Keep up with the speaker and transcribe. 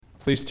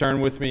Please turn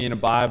with me in a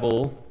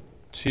Bible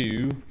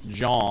to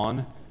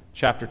John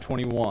chapter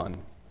 21.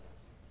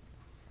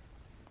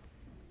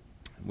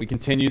 We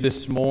continue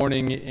this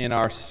morning in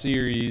our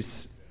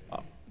series,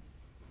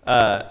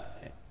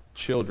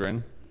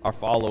 Children are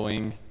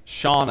following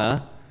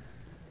Shauna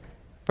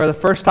for the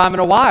first time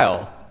in a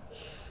while.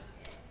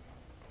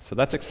 So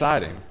that's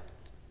exciting.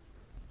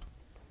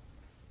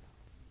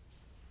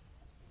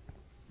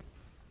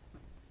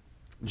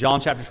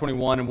 John chapter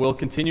 21, and we'll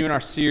continue in our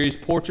series,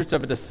 Portraits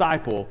of a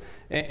Disciple,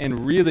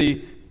 and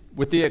really,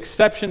 with the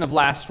exception of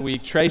last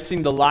week,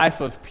 tracing the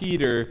life of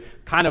Peter,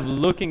 kind of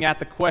looking at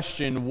the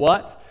question,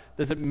 what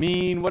does it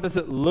mean, what does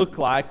it look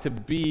like to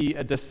be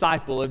a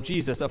disciple of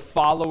Jesus, a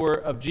follower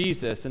of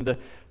Jesus? And the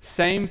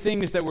same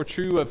things that were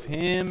true of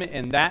him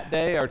in that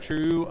day are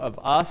true of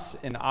us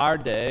in our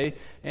day,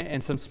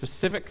 and some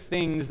specific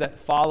things that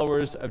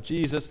followers of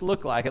Jesus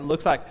look like. It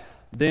looks like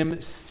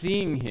them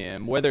seeing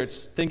him, whether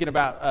it's thinking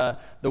about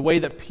the way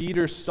that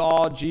Peter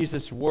saw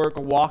Jesus work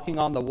walking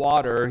on the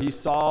water, or he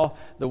saw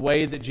the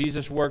way that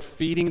Jesus worked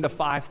feeding the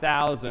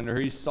 5,000,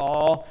 or he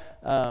saw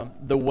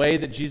the way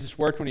that Jesus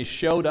worked when he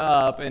showed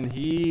up and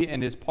he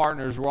and his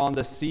partners were on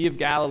the Sea of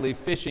Galilee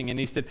fishing, and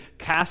he said,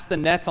 cast the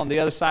nets on the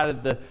other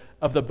side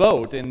of the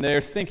boat, and they're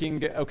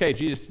thinking, okay,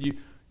 Jesus,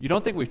 you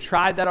don't think we've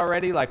tried that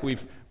already? Like we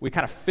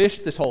kind of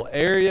fished this whole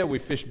area. We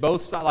fished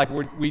both sides. Like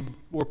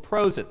we're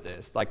pros at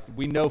this. Like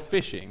we know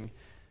fishing.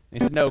 And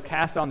he said, no,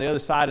 cast it on the other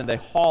side, and they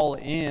haul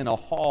in a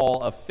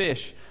haul of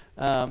fish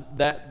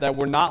that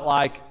were not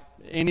like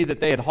any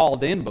that they had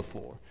hauled in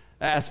before,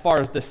 as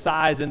far as the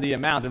size and the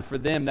amount. And for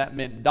them, that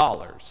meant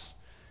dollars.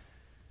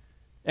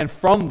 And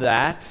from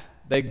that,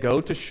 they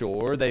go to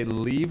shore. They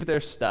leave their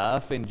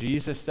stuff, and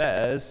Jesus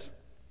says,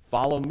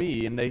 follow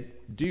me, and they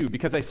do,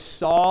 because they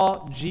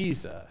saw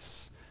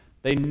Jesus.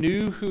 They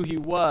knew who he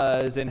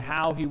was and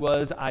how he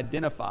was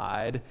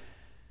identified,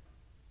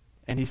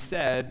 and he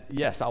said,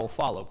 yes, I will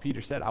follow.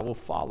 Peter said, I will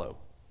follow.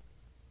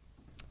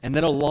 And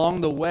then along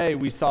the way,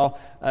 we saw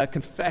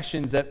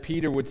confessions that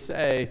Peter would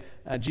say,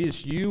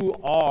 Jesus, you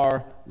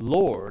are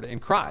Lord in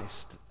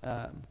Christ.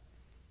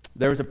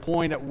 There was a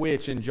point at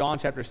which, in John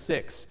chapter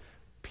 6,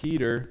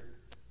 Peter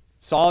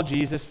saw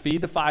Jesus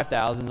feed the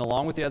 5,000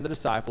 along with the other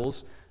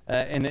disciples.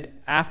 And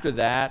after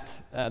that,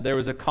 there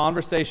was a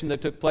conversation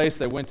that took place.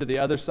 They went to the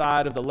other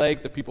side of the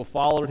lake. The people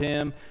followed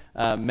him,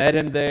 met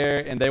him there,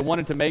 and they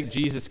wanted to make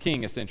Jesus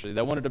king, essentially.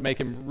 They wanted to make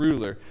him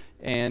ruler.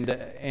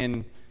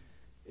 And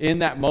in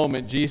that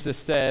moment, Jesus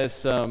says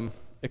some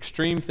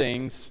extreme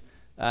things,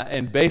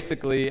 and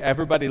basically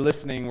everybody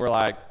listening were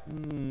like,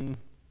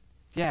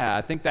 yeah,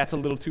 I think that's a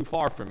little too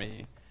far for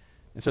me.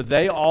 And so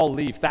they all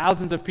leave,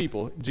 thousands of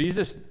people.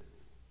 Jesus,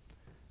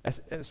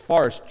 as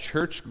far as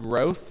church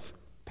growth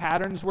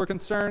patterns were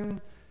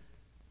concerned,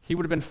 he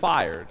would have been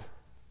fired,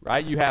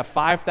 right? You have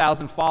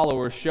 5,000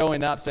 followers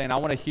showing up saying, I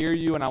want to hear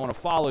you and I want to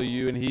follow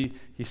you, and he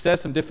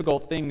says some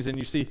difficult things, and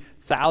you see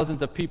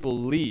thousands of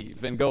people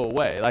leave and go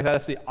away. Like,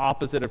 that's the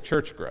opposite of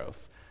church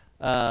growth.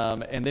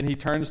 And then he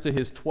turns to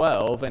his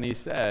 12 and he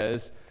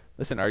says,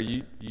 listen, are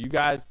you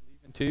guys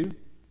leaving too?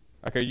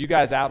 Like, are you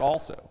guys out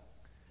also?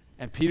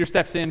 And Peter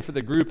steps in for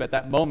the group at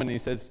that moment and he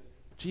says,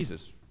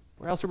 Jesus,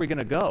 where else are we going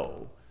to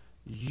go?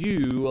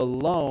 You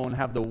alone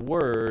have the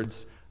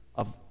words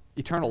of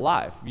eternal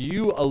life.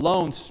 You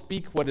alone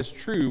speak what is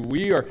true.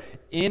 We are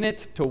in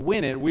it to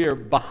win it. We are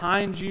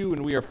behind you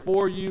and we are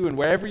for you, and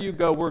wherever you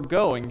go, we're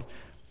going.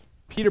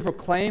 Peter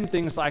proclaimed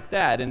things like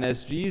that, and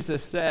as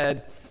Jesus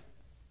said,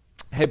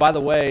 hey, by the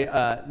way,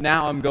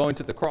 now I'm going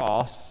to the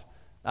cross.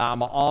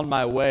 I'm on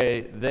my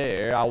way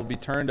there. I will be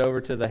turned over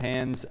to the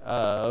hands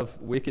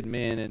of wicked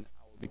men and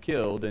I will be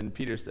killed. And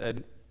Peter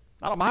said,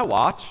 not on my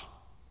watch.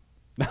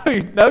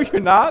 No, you're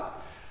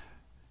not.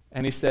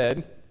 And he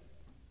said,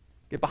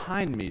 get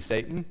behind me,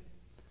 Satan.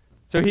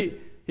 So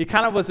he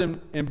kind of was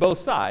in both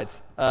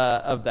sides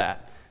of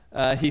that.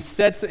 He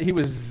said he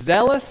was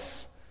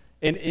zealous,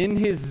 and in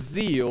his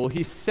zeal,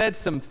 he said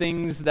some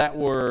things that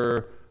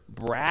were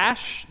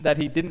brash, that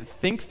he didn't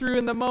think through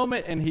in the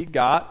moment, and he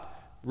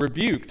got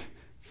rebuked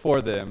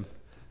for them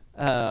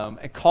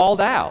and called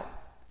out.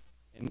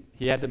 And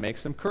he had to make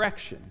some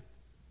correction.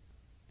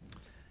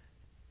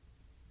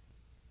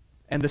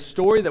 And the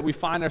story that we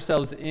find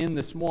ourselves in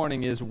this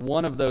morning is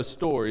one of those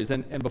stories.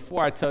 And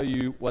before I tell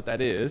you what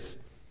that is,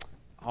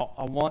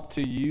 I want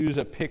to use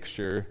a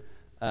picture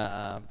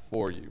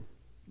for you.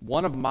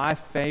 One of my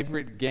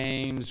favorite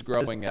games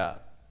growing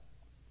up,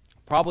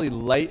 probably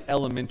late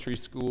elementary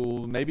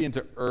school, maybe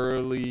into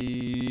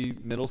early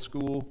middle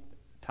school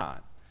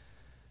time,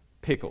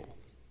 pickle.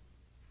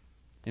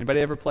 Anybody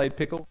ever played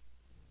pickle?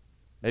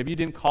 Maybe you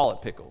didn't call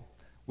it pickle.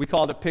 We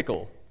called it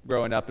pickle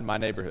growing up in my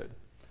neighborhood.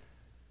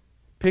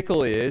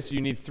 Pickle is,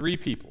 you need 3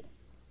 people,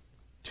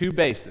 2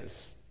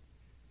 bases,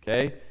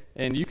 okay?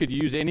 And you could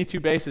use any 2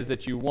 bases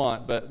that you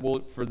want,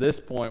 but for this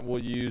point,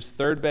 we'll use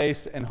third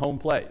base and home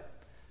plate,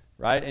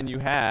 right? And you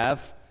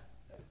have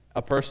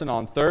a person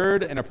on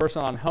third and a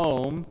person on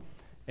home,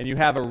 and you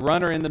have a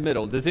runner in the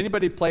middle. Does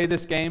anybody play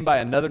this game by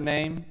another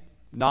name,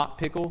 not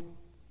pickle?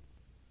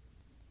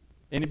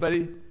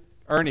 Anybody?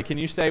 Ernie, can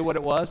you say what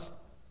it was?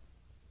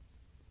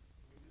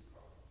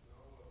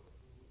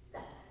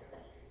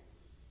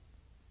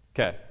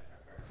 Okay.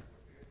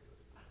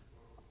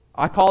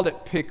 I called it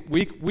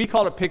we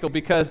called it pickle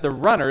because the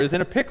runner is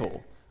in a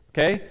pickle.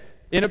 Okay?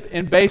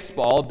 In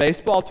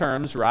baseball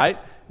terms, right?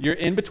 You're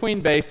in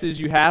between bases,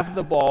 you have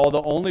the ball.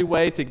 The only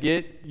way to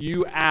get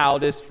you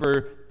out is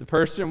for the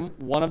person,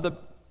 one of the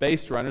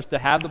base runners, to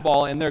have the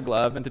ball in their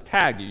glove and to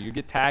tag you. You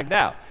get tagged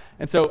out.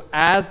 And so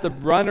as the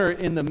runner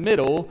in the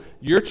middle,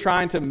 you're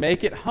trying to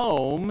make it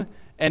home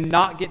and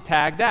not get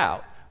tagged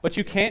out. But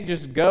you can't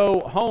just go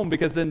home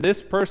because then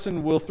this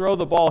person will throw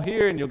the ball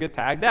here and you'll get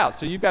tagged out.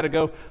 So you've got to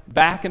go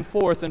back and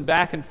forth and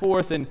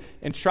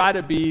try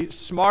to be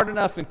smart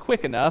enough and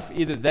quick enough.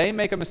 Either they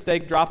make a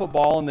mistake, drop a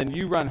ball, and then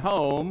you run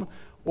home,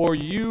 or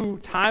you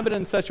time it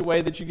in such a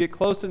way that you get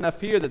close enough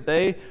here that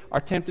they are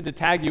tempted to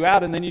tag you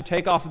out, and then you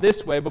take off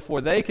this way before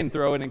they can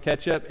throw it and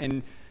catch up,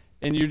 and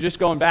you're just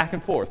going back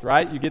and forth,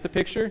 right? You get the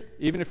picture,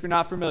 even if you're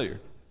not familiar.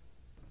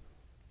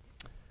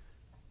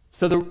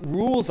 So the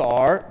rules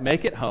are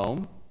make it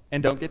home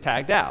and don't get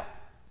tagged out.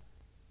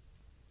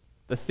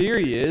 The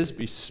theory is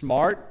be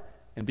smart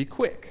and be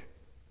quick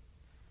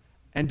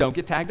and don't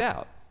get tagged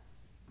out.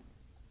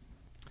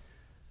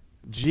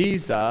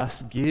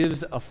 Jesus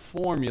gives a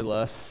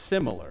formula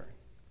similar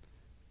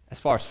as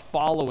far as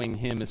following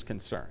him is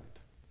concerned.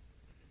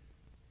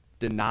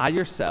 Deny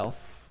yourself,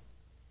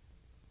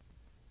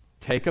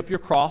 take up your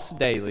cross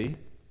daily,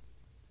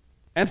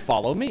 and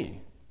follow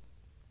me.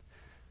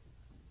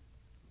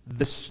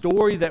 The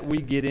story that we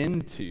get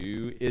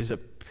into is a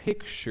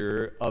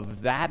picture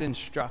of that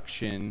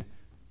instruction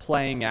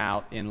playing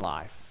out in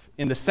life.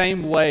 In the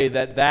same way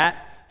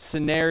that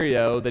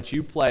scenario that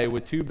you play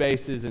with 2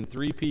 bases and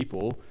 3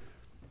 people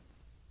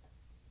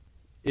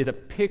is a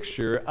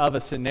picture of a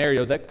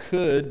scenario that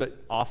could,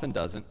 but often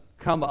doesn't,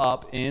 come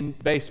up in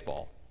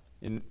baseball,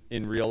 in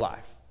real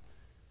life.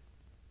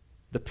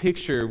 The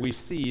picture we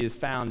see is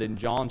found in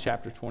John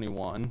chapter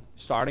 21,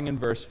 starting in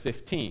verse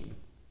 15.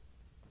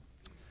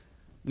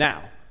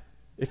 Now,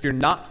 if you're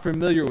not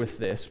familiar with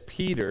this,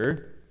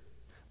 Peter,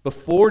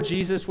 before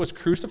Jesus was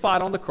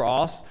crucified on the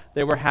cross,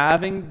 they were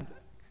having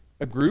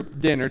a group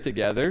dinner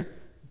together.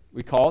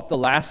 We call it the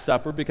Last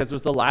Supper because it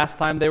was the last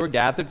time they were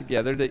gathered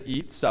together to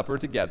eat supper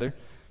together.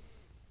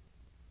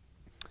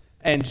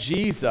 And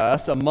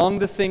Jesus, among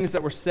the things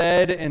that were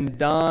said and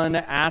done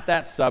at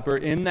that supper,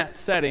 in that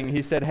setting,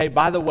 he said, hey,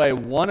 by the way,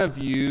 one of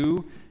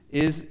you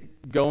is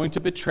going to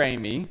betray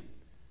me.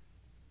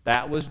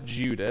 That was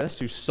Judas,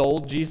 who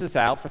sold Jesus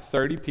out for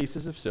 30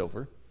 pieces of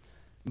silver.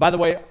 By the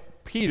way,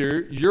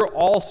 Peter, you're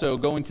also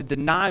going to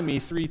deny me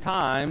 3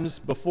 times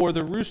before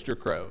the rooster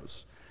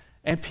crows.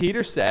 And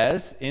Peter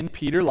says, in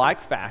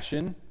Peter-like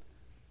fashion,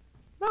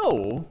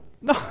 no,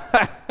 no,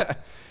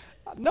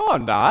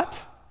 I'm not.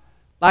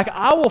 Like,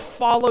 I will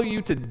follow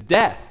you to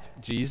death,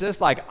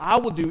 Jesus. Like, I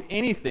will do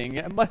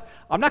anything, but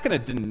I'm not going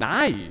to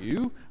deny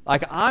you.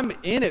 Like, I'm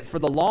in it for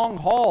the long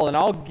haul, and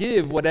I'll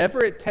give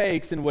whatever it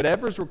takes and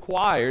whatever's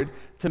required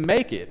to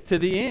make it to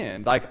the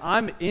end. Like,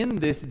 I'm in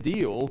this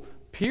deal,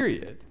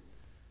 period.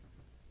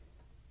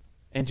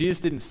 And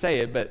Jesus didn't say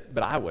it,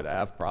 but I would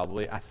have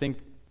probably. I think,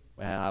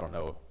 well, I don't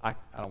know. I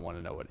don't want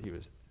to know what he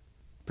was,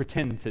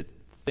 pretend to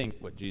think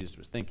what Jesus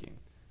was thinking.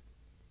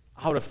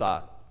 I would have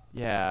thought,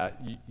 yeah,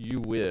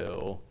 you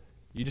will.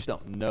 You just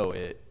don't know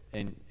it,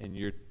 and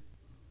you're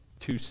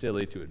too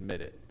silly to admit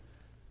it.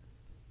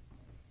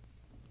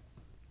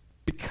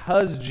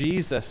 Because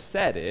Jesus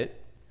said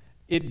it,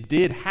 it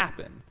did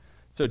happen.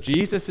 So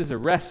Jesus is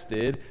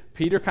arrested.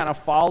 Peter kind of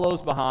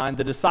follows behind.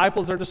 The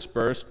disciples are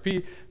dispersed.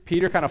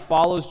 Peter kind of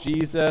follows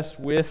Jesus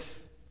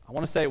with, I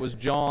want to say it was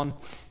John.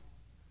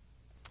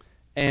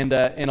 And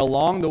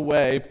along the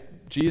way,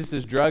 Jesus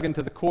is dragged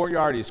into the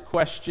courtyard. He's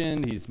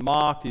questioned. He's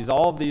mocked. He's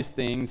all of these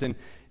things.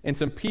 And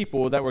some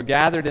people that were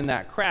gathered in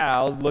that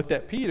crowd looked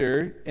at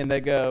Peter and they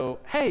go,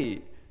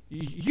 hey,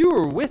 you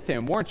were with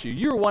him, weren't you?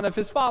 You were one of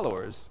his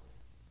followers.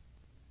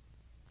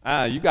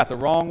 You got the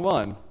wrong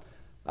one.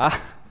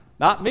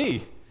 Not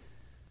me.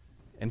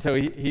 And so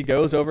he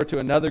goes over to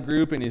another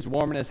group and he's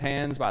warming his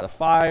hands by the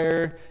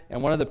fire.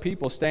 And one of the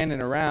people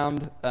standing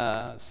around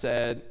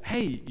said,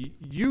 hey,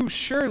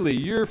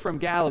 you're from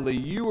Galilee.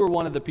 You were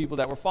one of the people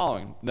that were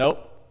following.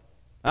 Nope.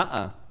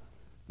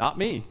 Not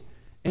me.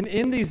 And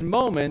in these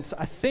moments,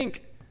 I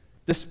think,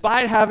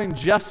 despite having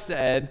just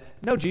said,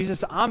 no,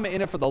 Jesus, I'm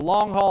in it for the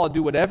long haul. I'll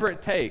do whatever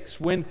it takes.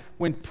 When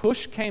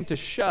push came to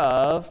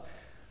shove,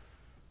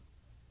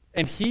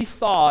 and he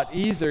thought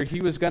either he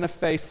was going to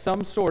face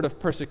some sort of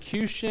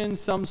persecution,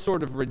 some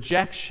sort of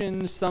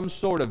rejection, some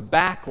sort of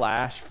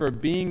backlash for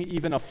being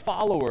even a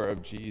follower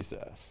of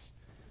Jesus.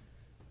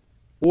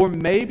 Or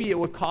maybe it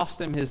would cost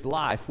him his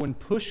life. When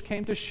push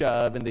came to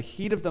shove, in the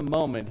heat of the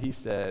moment, he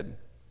said,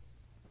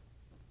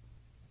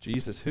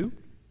 Jesus who?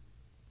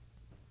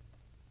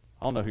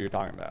 I don't know who you're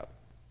talking about.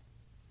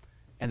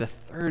 And the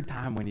third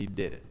time when he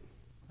did it,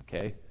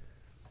 okay?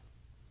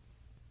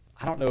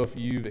 I don't know if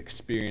you've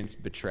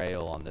experienced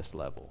betrayal on this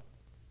level.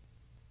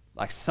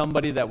 like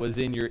somebody that was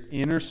in your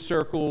inner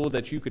circle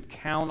that you could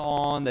count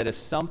on, that if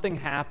something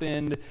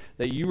happened,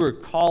 that you were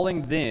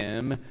calling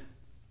them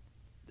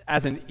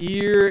as an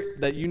ear,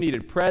 that you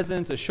needed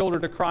presence, a shoulder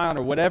to cry on,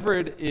 or whatever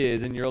it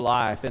is in your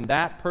life. And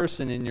that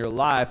person in your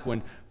life,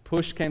 when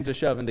push came to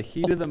shove, in the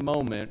heat of the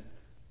moment,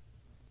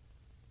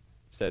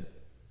 said,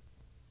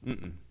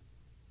 mm-mm.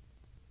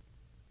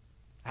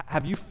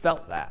 Have you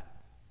felt that?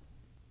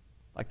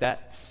 Like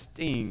that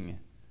sting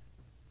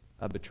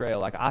of betrayal.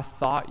 Like, I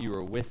thought you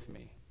were with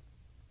me.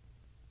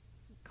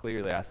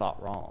 Clearly, I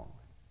thought wrong.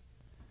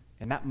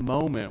 In that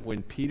moment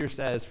when Peter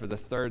says for the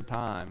third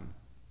time,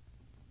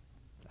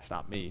 that's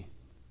not me.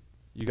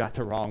 You got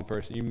the wrong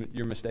person.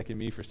 You're mistaking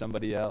me for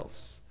somebody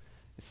else.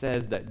 It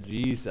says that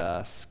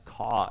Jesus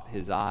caught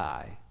his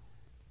eye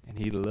and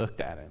he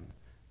looked at him,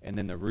 and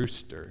then the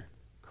rooster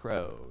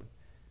crowed.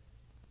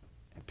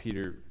 And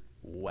Peter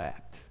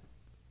wept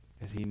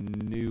because he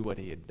knew what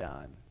he had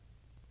done.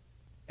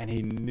 And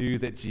he knew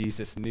that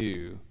Jesus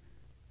knew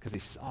because he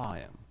saw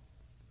him.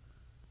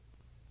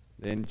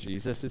 Then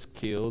Jesus is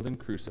killed and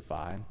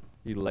crucified.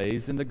 He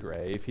lays in the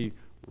grave. He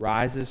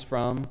rises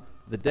from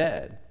the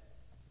dead.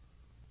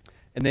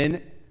 And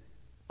then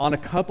on a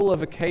couple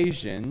of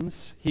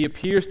occasions, he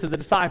appears to the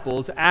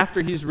disciples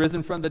after he's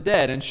risen from the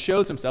dead and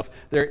shows himself.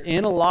 They're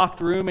in a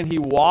locked room, and he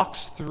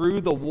walks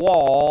through the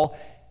wall,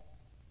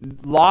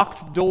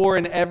 locked door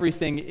and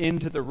everything,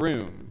 into the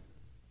room.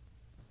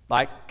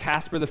 Like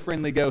Casper the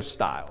Friendly Ghost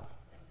style.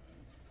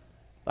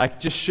 Like,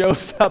 just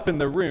shows up in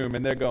the room,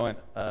 and they're going,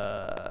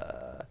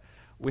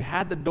 we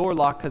had the door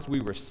locked because we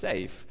were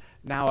safe.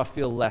 Now I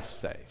feel less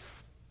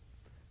safe.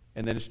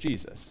 And then it's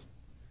Jesus.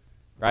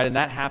 Right? And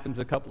that happens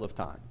a couple of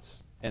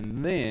times.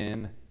 And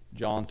then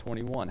John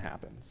 21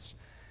 happens.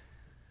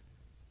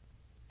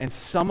 And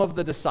some of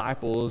the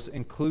disciples,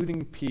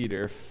 including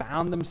Peter,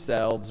 found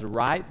themselves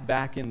right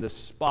back in the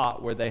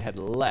spot where they had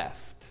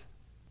left,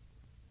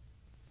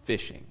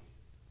 fishing.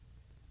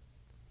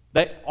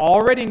 They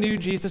already knew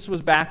Jesus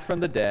was back from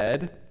the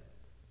dead.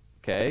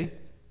 Okay?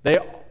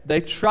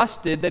 They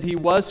trusted that he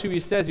was who he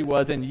says he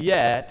was, and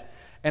yet,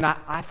 and I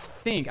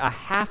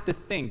have to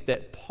think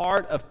that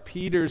part of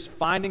Peter's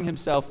finding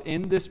himself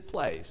in this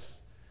place,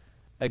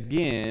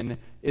 again,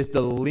 is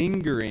the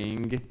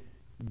lingering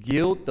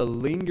guilt, the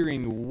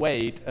lingering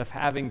weight of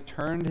having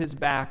turned his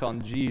back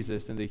on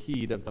Jesus in the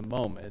heat of the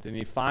moment. And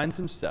he finds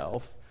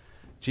himself,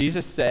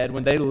 Jesus said,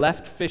 when they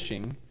left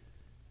fishing,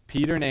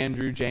 Peter and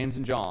Andrew, James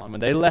and John,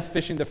 when they left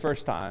fishing the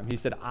first time, he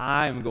said,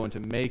 I am going to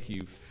make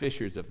you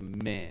fishers of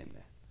men.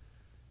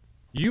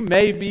 You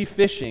may be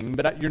fishing,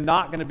 but you're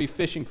not going to be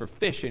fishing for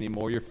fish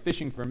anymore. You're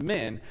fishing for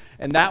men.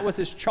 And that was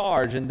his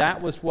charge, and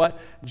that was what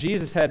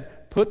Jesus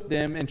had put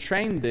them and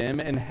trained them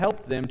and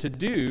helped them to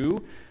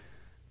do.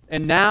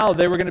 And now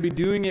they were going to be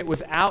doing it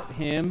without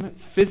him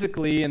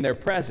physically in their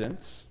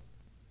presence.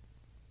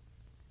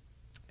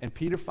 And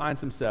Peter finds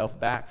himself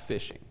back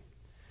fishing.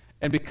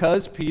 And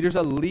because Peter's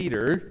a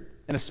leader,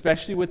 and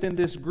especially within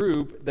this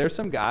group, there's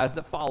some guys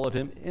that followed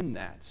him in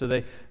that. So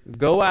they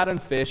go out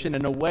and fish, and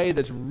in a way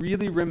that's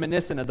really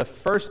reminiscent of the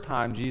first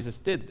time Jesus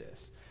did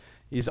this.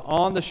 He's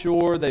on the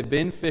shore, they've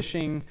been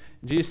fishing.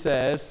 Jesus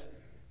says,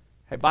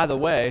 hey, by the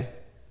way,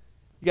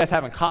 you guys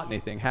haven't caught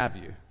anything, have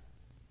you?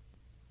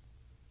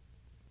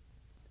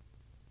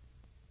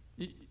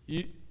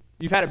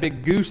 You've had a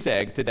big goose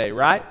egg today,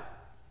 right?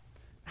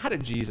 How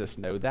did Jesus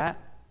know that?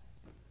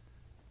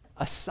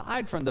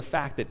 Aside from the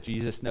fact that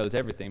Jesus knows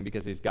everything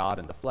because he's God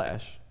in the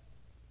flesh,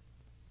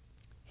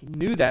 he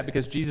knew that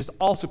because Jesus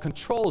also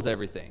controls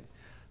everything.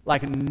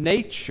 Like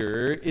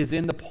nature is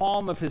in the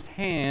palm of his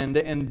hand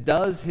and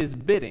does his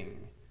bidding.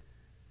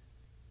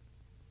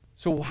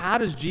 So how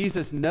does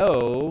Jesus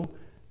know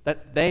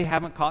that they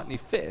haven't caught any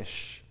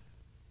fish?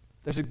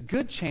 There's a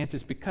good chance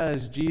it's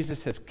because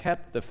Jesus has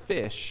kept the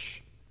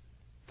fish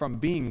from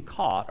being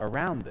caught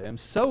around them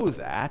so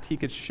that he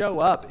could show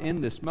up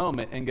in this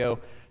moment and go,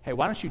 hey,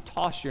 why don't you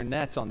toss your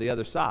nets on the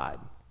other side?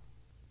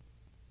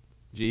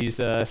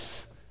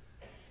 Jesus,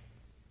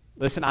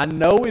 listen, I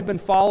know we've been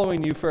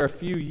following you for a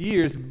few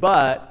years,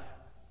 but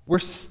we're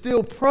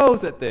still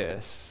pros at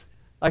this.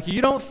 Like,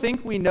 you don't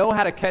think we know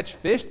how to catch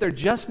fish? They're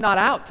just not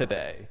out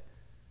today.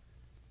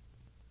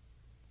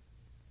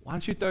 Why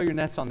don't you throw your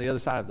nets on the other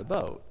side of the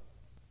boat?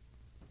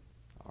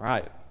 All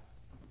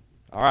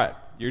right,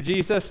 you're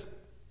Jesus?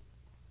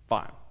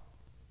 Fine.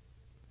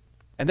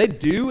 And they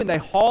do, and they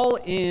haul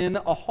in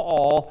a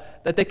haul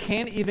that they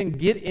can't even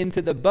get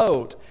into the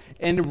boat.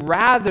 And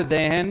rather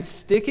than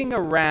sticking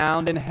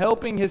around and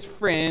helping his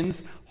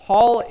friends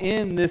haul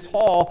in this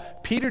haul,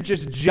 Peter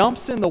just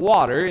jumps in the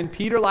water in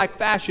Peter-like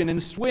fashion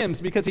and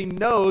swims because he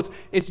knows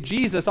it's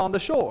Jesus on the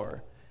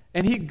shore.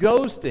 And he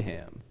goes to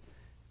him.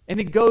 And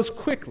he goes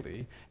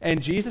quickly.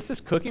 And Jesus is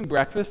cooking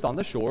breakfast on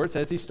the shore. It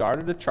says he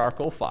started a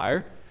charcoal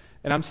fire.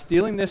 And I'm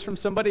stealing this from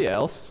somebody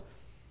else.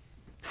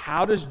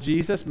 How does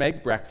Jesus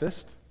make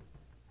breakfast?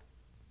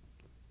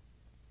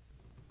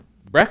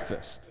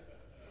 Breakfast.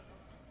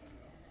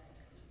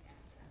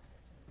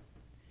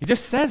 He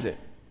just says it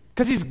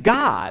because he's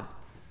God.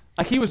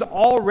 Like he was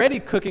already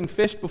cooking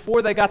fish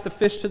before they got the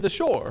fish to the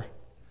shore.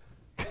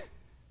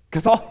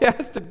 Because all he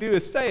has to do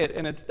is say it,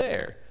 and it's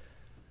there.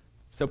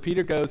 So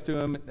Peter goes to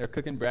him. They're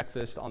cooking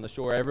breakfast on the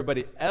shore.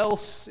 Everybody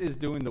else is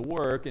doing the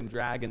work and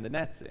dragging the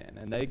nets in,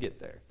 and they get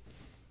there.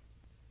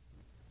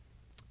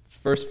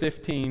 Verse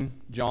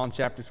 15, John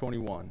chapter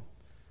 21.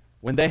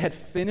 When they had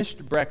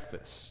finished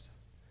breakfast,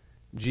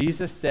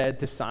 Jesus said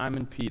to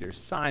Simon Peter,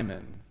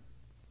 "Simon,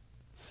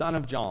 son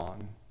of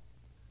John,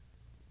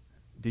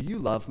 do you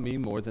love me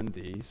more than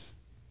these?"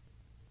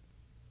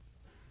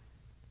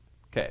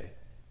 Okay,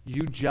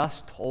 you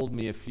just told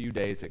me a few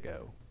days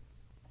ago,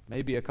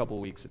 maybe a couple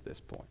weeks at this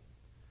point.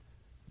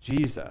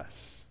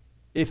 Jesus,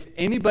 if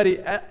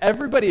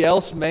everybody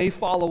else may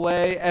fall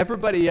away,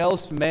 everybody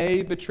else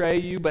may betray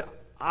you, but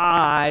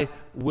I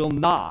will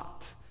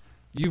not.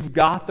 You've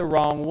got the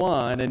wrong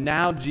one. And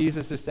now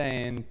Jesus is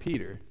saying,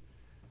 Peter,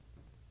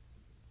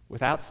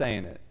 without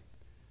saying it,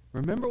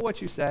 remember what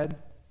you said?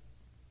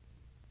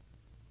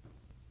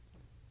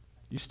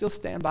 You still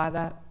stand by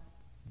that?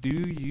 Do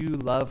you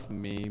love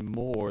me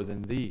more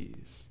than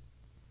these?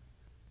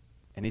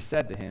 And he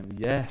said to him,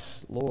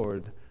 "Yes,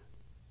 Lord,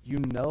 you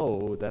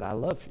know that I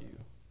love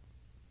you."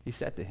 He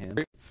said to him,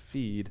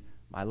 "Feed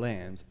my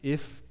lambs.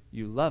 If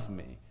you love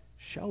me,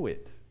 show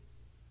it."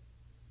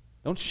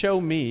 Don't show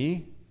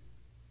me,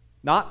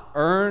 not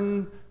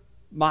earn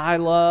my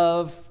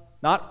love,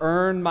 not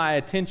earn my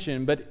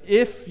attention, but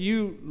if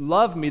you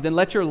love me, then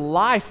let your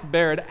life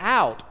bear it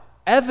out.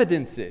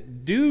 Evidence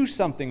it. Do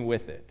something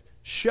with it.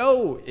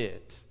 Show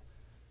it.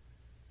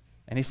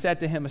 And he said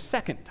to him a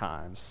second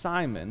time,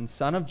 "Simon,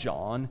 son of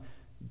John,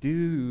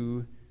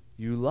 do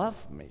you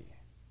love me?"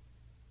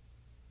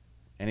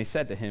 And he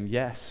said to him,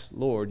 "Yes,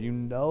 Lord, you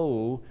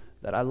know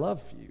that I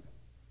love you."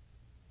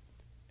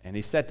 And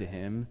he said to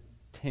him,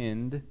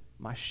 "Tend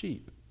my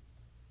sheep."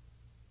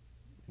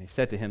 And he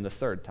said to him the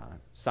third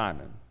time,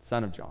 "Simon,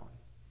 son of John,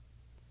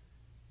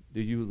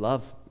 do you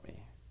love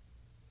me?"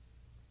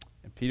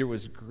 And Peter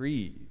was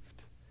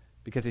grieved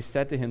because he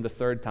said to him the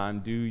third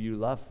time, "Do you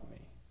love me?"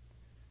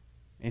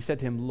 And he said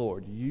to him,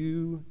 "Lord,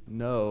 you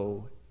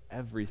know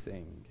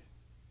everything.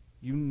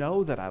 You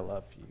know that I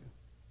love you."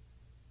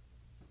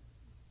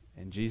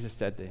 And Jesus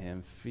said to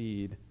him,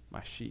 "Feed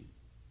my sheep.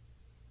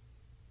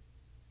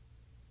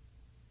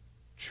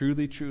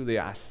 Truly, truly,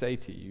 I say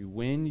to you,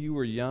 when you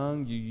were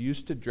young, you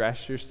used to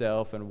dress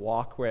yourself and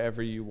walk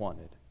wherever you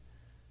wanted.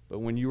 But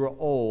when you are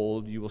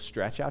old, you will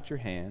stretch out your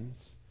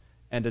hands,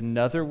 and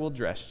another will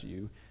dress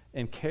you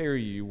and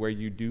carry you where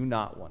you do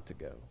not want to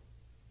go."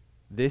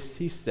 This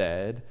he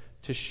said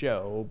to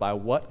show by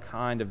what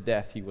kind of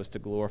death he was to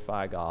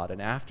glorify God.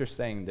 And after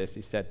saying this,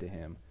 he said to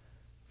him,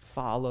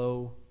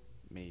 "Follow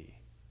me."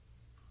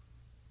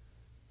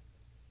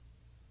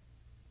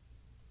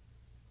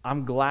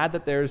 I'm glad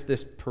that there's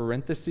this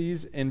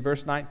parentheses in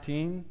verse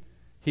 19.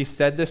 He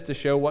said this to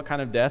show what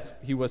kind of death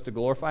he was to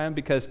glorify him,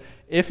 because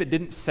if it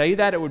didn't say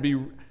that,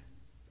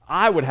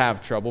 I would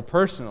have trouble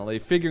personally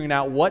figuring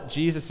out what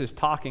Jesus is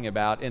talking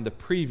about in the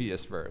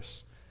previous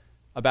verse.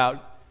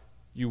 About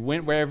you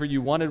went wherever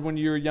you wanted when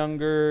you were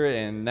younger,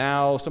 and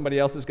now somebody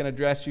else is going to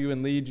dress you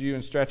and lead you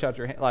and stretch out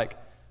your hand. Like,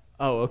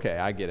 oh, okay,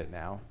 I get it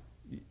now.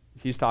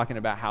 He's talking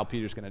about how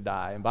Peter's going to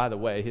die. And by the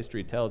way,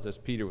 history tells us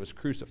Peter was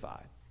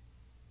crucified.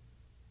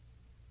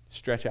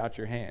 Stretch out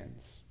your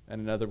hands,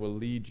 and another will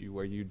lead you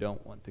where you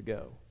don't want to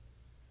go.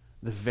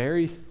 The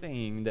very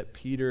thing that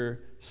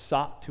Peter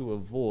sought to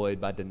avoid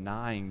by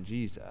denying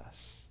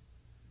Jesus,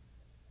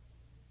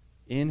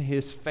 in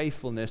his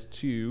faithfulness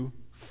to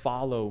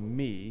follow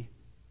me,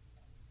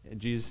 in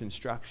Jesus'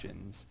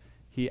 instructions,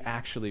 he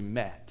actually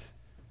met.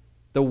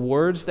 The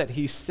words that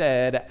he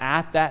said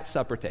at that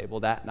supper table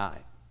that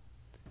night,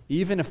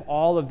 "Even if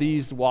all of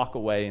these walk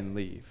away and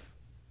leave,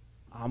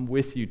 I'm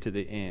with you to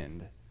the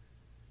end."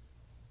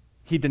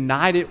 He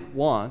denied it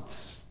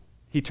once.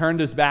 He turned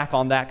his back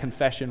on that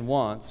confession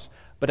once.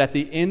 But at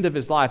the end of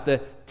his life, the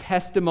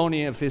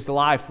testimony of his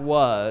life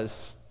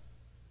was,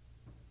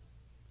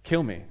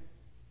 "Kill me.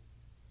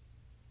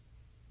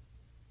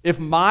 If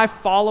my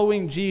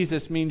following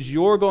Jesus means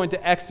you're going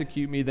to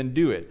execute me, then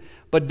do it.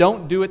 But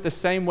don't do it the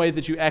same way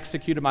that you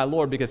executed my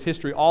Lord," because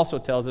history also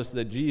tells us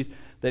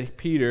that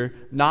Peter,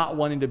 not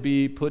wanting to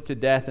be put to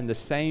death in the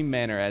same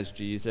manner as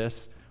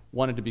Jesus,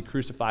 wanted to be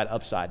crucified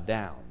upside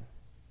down,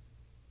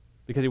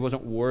 because he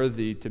wasn't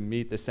worthy to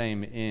meet the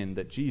same end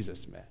that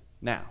Jesus met.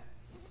 Now,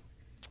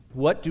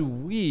 what do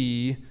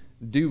we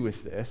do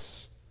with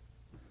this?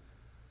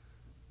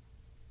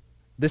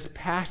 This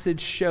passage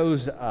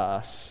shows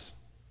us,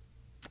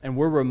 and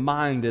we're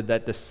reminded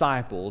that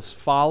disciples,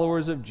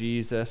 followers of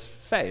Jesus,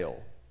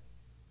 fail.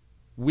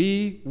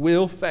 We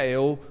will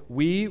fail,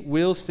 we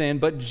will sin,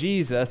 but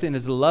Jesus, in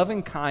his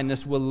loving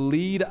kindness, will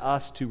lead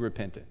us to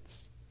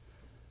repentance.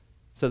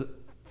 So,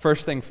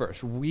 first thing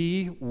first,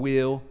 we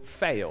will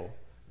fail.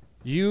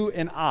 You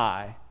and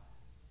I,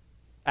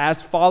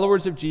 as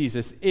followers of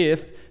Jesus,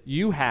 if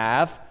you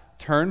have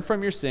turn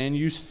from your sin,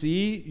 you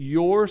see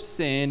your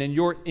sin and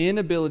your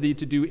inability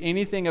to do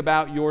anything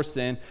about your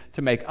sin,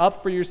 to make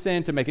up for your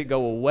sin, to make it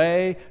go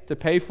away, to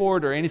pay for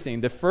it or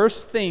anything, the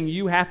first thing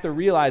you have to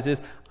realize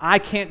is, I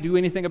can't do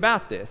anything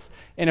about this.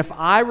 And if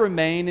I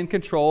remain in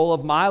control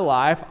of my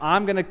life,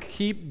 I'm going to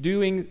keep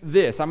doing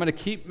this. I'm going to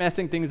keep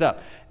messing things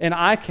up. And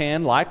I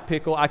can, like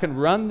Pickle, I can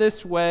run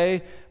this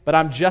way, but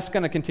I'm just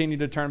going to continue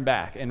to turn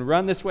back and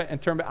run this way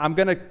and turn back. I'm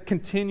going to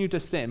continue to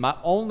sin. My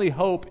only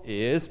hope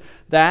is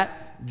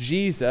that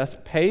Jesus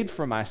paid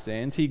for my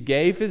sins. He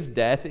gave his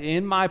death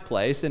in my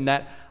place, and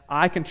that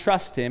I can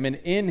trust him, and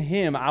in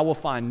him I will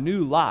find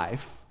new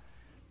life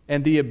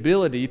and the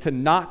ability to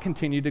not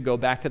continue to go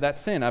back to that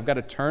sin. I've got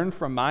to turn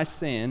from my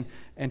sin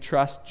and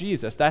trust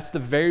Jesus. That's the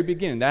very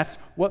beginning. That's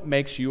what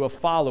makes you a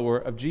follower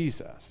of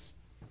Jesus.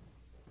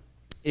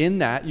 In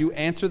that, you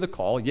answer the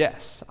call,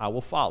 yes, I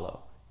will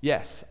follow.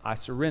 Yes, I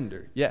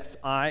surrender. Yes,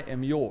 I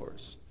am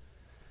yours.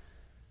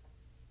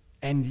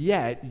 And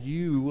yet,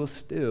 you will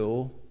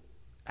still,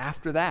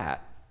 after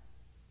that,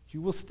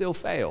 you will still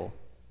fail.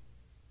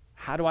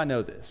 How do I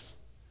know this?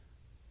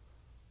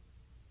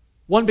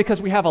 One,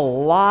 because we have a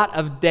lot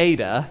of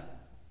data.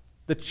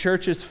 The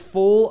church is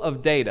full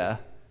of data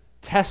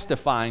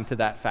testifying to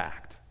that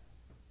fact.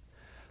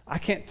 I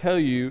can't tell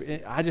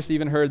you, I just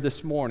even heard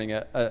this morning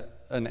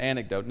an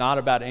anecdote, not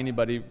about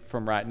anybody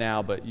from right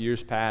now, but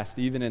years past,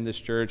 even in this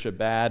church, a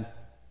bad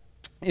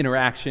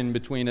interaction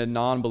between a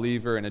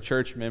non-believer and a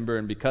church member,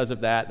 and because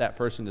of that, that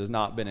person has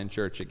not been in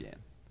church again.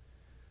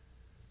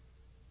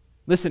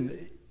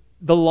 Listen,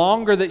 the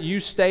longer that you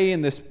stay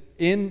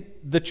in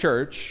the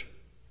church,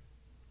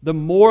 the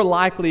more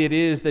likely it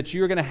is that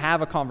you're going to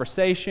have a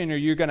conversation or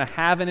you're going to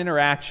have an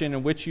interaction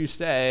in which you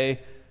say,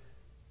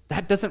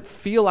 that doesn't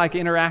feel like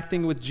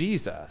interacting with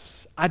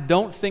Jesus. I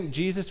don't think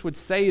Jesus would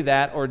say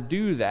that or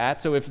do that.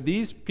 So if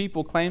these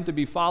people claim to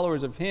be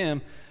followers of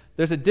him,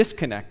 there's a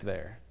disconnect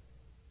there.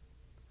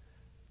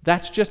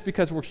 That's just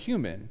because we're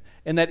human.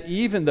 And that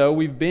even though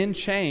we've been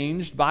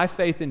changed by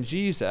faith in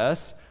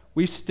Jesus,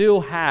 we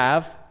still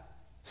have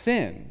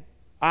sin.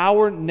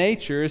 Our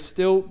nature is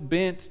still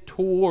bent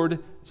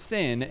toward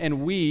sin,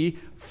 and we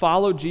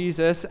follow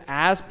Jesus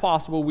as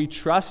possible. We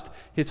trust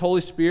his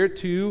Holy Spirit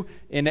to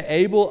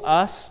enable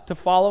us to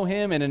follow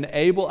him and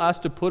enable us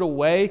to put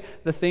away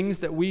the things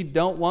that we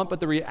don't want, but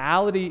the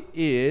reality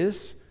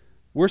is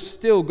we're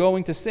still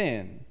going to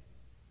sin.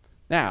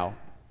 Now,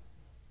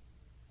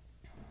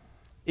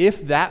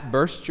 if that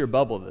bursts your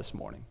bubble this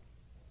morning,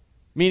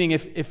 meaning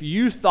if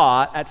you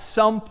thought at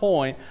some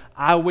point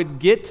I would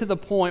get to the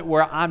point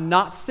where I'm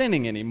not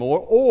sinning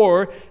anymore,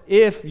 or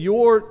if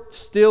you're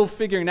still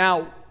figuring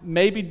out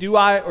maybe do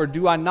I or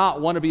do I not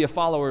want to be a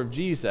follower of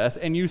Jesus,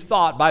 and you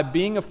thought by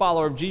being a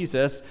follower of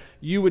Jesus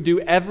you would do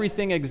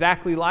everything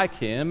exactly like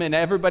him and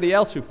everybody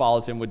else who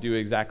follows him would do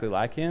exactly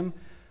like him,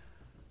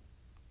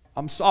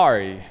 I'm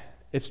sorry,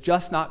 it's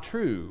just not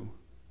true.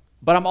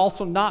 But I'm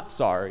also not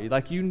sorry.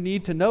 Like, you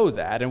need to know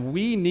that, and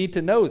we need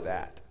to know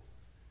that.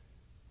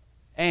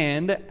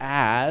 And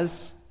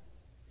as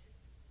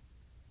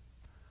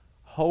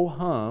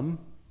ho-hum,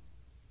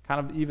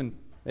 kind of even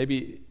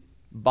maybe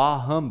bah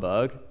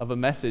humbug of a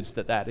message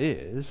that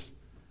is,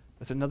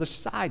 there's another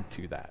side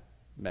to that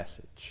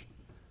message.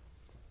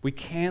 We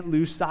can't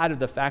lose sight of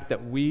the fact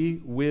that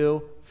we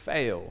will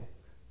fail.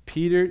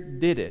 Peter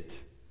did it.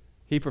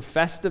 He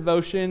professed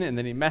devotion and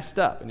then he messed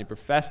up. And he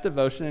professed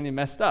devotion and he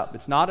messed up.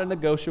 It's not a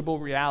negotiable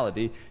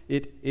reality.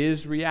 It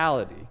is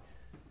reality.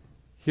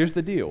 Here's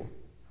the deal.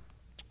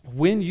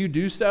 When you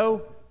do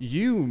so,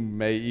 you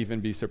may even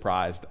be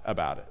surprised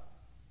about it.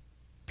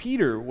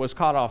 Peter was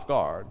caught off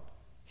guard.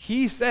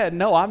 He said,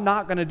 no, I'm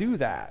not going to do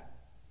that.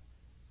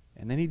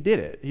 And then he did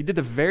it. He did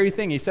the very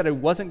thing he said he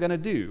wasn't going to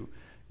do.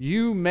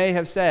 You may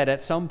have said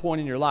at some point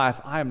in your life,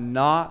 I am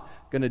not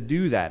going to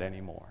do that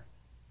anymore.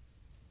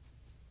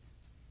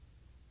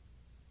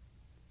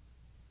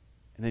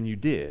 And then you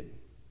did.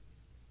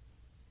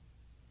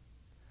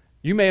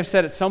 You may have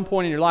said at some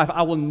point in your life,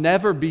 I will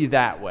never be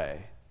that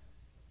way.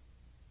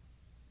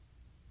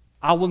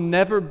 I will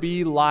never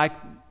be like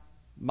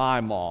my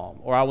mom,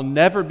 or I will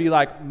never be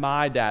like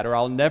my dad, or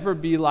I'll never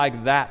be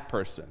like that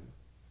person.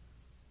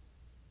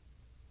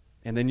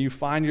 And then you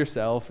find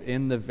yourself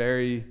in the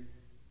very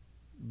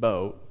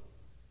boat.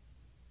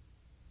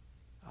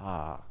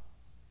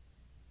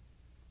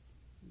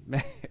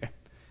 Man.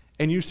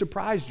 And you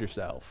surprised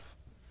yourself.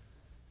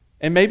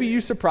 And maybe you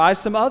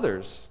surprised some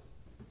others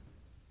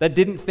that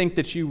didn't think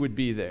that you would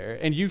be there.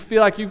 And you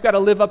feel like you've got to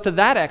live up to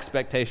that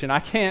expectation.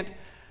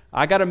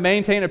 I got to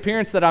maintain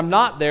appearance that I'm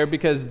not there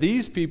because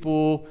these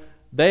people,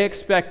 they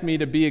expect me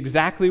to be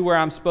exactly where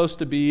I'm supposed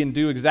to be and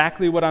do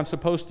exactly what I'm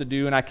supposed to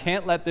do, and I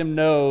can't let them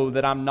know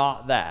that I'm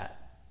not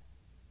that.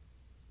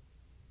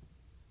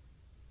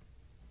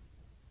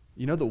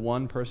 You know the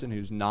one person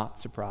who's not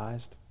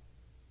surprised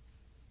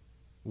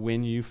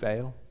when you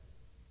fail?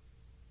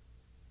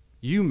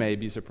 You may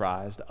be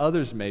surprised.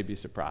 Others may be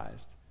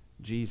surprised.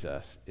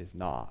 Jesus is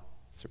not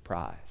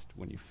surprised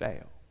when you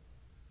fail.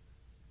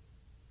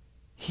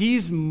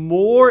 He's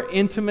more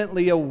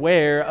intimately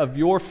aware of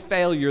your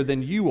failure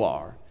than you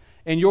are,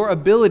 and your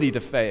ability to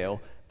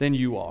fail than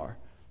you are.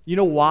 You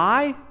know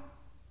why?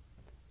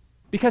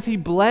 Because he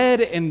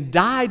bled and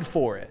died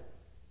for it.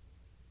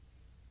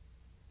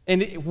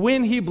 And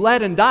when he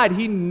bled and died,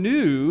 he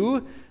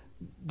knew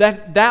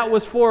that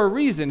was for a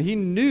reason. He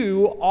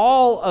knew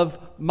all of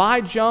my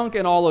junk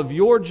and all of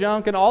your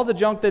junk and all the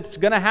junk that's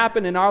going to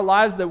happen in our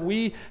lives that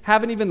we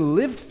haven't even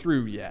lived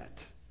through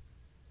yet.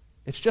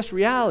 It's just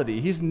reality.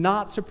 He's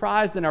not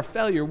surprised in our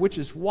failure, which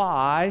is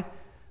why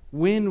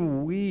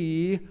when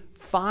we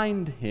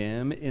find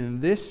him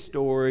in this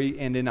story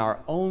and in our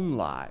own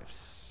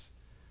lives,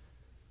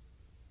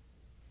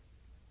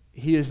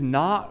 he is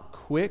not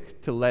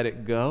quick to let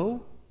it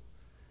go.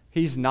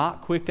 He's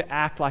not quick to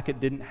act like it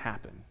didn't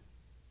happen.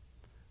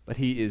 But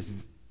he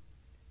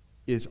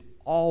is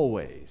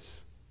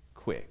always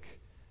quick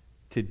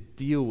to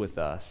deal with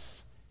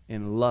us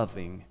in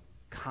loving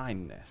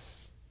kindness.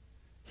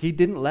 He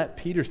didn't let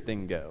Peter's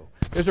thing go.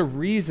 There's a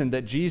reason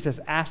that Jesus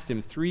asked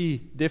him 3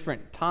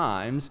 different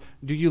times,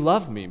 "Do you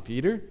love me,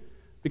 Peter?"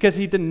 Because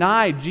he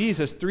denied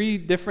Jesus 3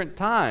 different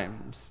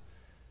times.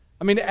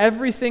 I mean,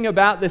 everything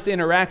about this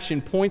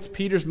interaction points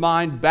Peter's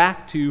mind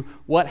back to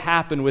what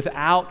happened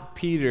without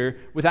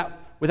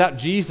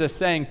Jesus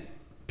saying,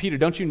 "Peter,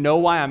 don't you know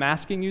why I'm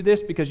asking you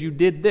this? Because you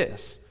did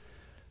this."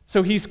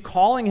 So he's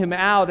calling him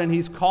out, and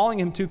he's calling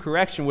him to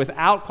correction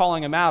without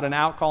calling him out and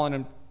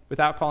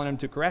without calling him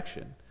to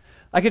correction.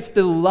 Like, it's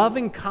the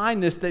loving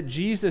kindness that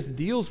Jesus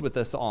deals with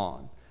us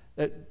on.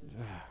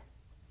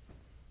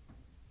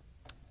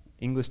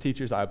 English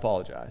teachers, I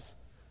apologize.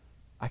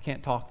 I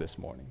can't talk this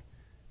morning.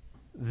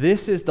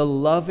 This is the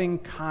loving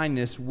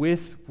kindness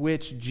with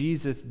which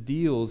Jesus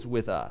deals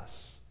with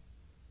us.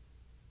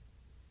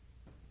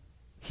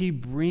 He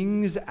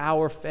brings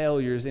our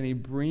failures and he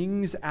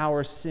brings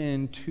our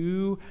sin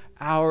to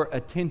our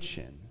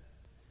attention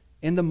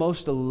in the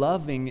most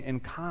loving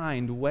and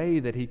kind way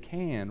that he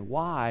can.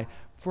 Why?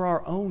 For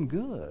our own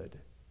good.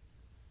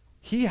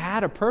 He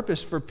had a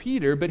purpose for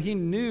Peter, but he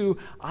knew,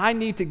 I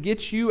need to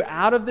get you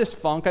out of this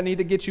funk, I need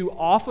to get you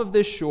off of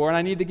this shore, and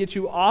I need to get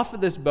you off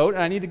of this boat,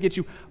 and I need to get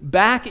you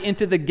back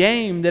into the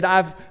game that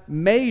I've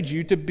made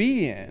you to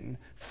be in.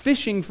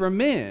 Fishing for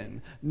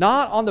men,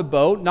 not on the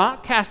boat,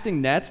 not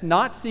casting nets,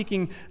 not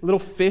seeking little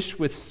fish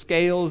with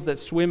scales that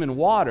swim in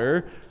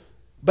water,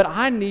 but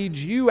I need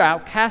you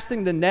out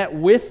casting the net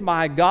with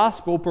my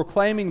gospel,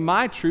 proclaiming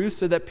my truth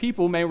so that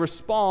people may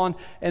respond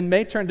and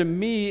may turn to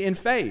me in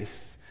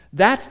faith.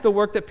 That's the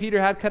work that Peter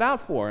had cut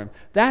out for him.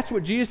 That's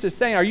what Jesus is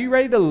saying. Are you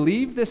ready to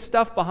leave this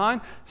stuff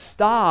behind?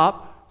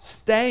 Stop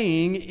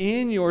staying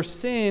in your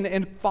sin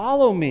and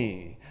follow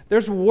me.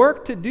 There's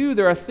work to do.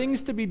 There are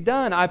things to be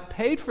done. I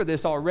paid for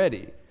this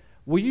already.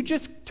 Will you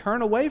just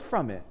turn away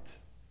from it?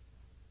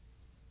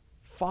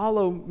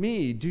 Follow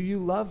me. Do you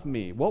love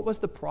me? What was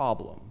the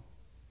problem?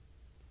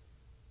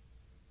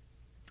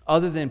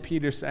 Other than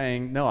Peter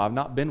saying, no, I've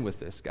not been with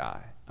this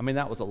guy. I mean,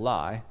 that was a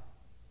lie.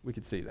 We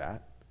could see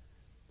that.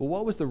 But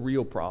what was the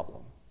real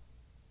problem?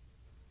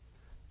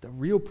 The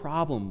real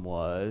problem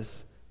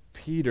was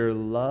Peter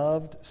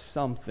loved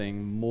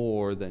something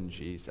more than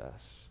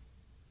Jesus.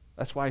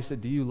 That's why he said,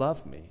 do you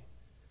love me?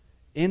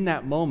 In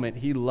that moment,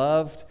 he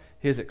loved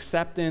his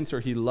acceptance,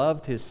 or he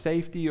loved his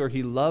safety, or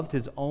he loved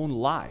his own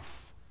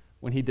life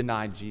when he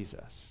denied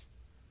Jesus.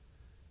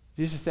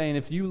 Jesus is saying,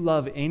 if you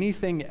love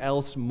anything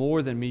else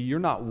more than me, you're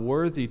not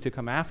worthy to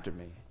come after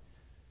me.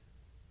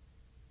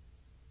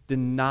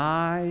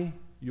 Deny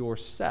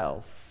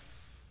yourself.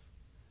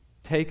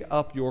 Take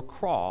up your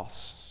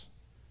cross.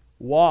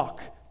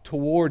 Walk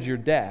toward your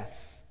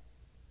death.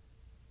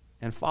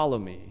 And follow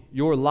me.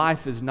 Your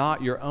life is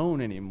not your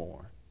own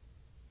anymore.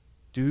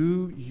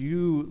 Do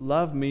you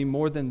love me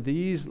more than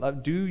these?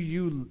 Do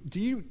you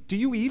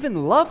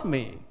even love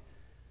me?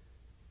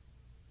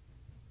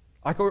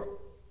 Or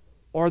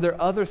are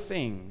there other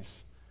things?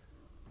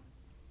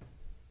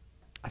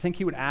 I think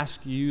he would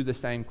ask you the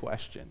same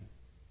question.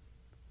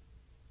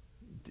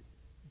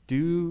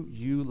 Do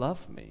you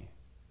love me?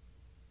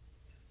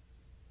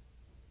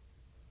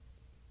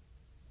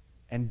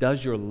 And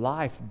does your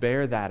life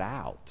bear that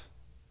out?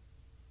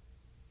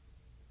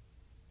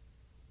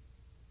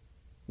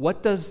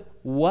 What does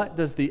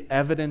the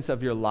evidence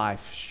of your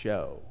life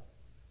show?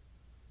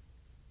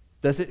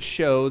 Does it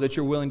show that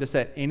you're willing to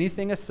set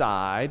anything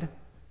aside,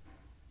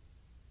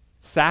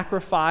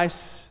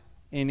 sacrifice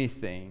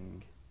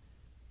anything,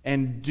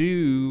 and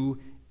do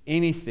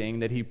anything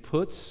that he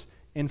puts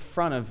in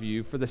front of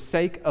you for the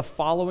sake of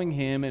following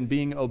him and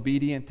being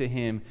obedient to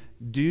him?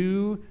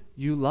 Do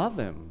you love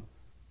him?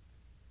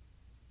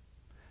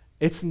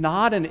 It's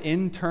not an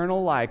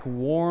internal, like,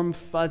 warm,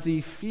 fuzzy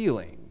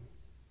feeling.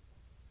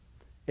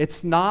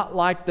 It's not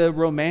like the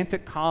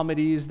romantic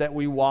comedies that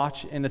we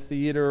watch in a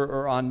theater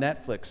or on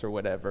Netflix or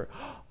whatever.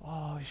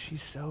 Oh,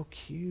 she's so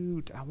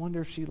cute. I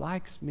wonder if she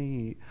likes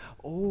me.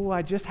 Oh,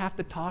 I just have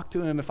to talk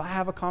to him if I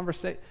have a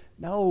conversation.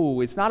 No,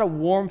 it's not a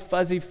warm,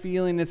 fuzzy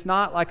feeling. It's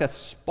not like a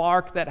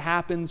spark that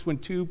happens when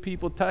two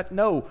people touch.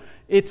 No,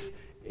 it's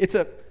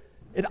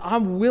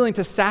I'm willing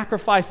to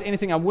sacrifice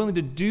anything. I'm willing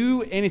to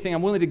do anything.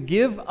 I'm willing to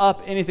give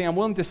up anything. I'm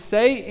willing to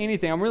say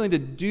anything. I'm willing to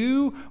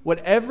do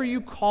whatever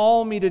you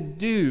call me to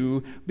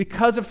do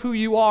because of who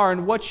you are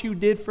and what you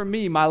did for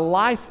me. My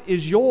life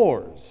is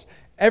yours.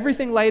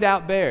 Everything laid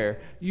out bare.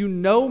 You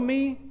know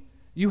me.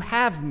 You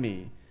have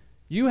me.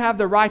 You have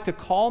the right to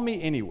call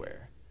me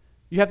anywhere.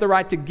 You have the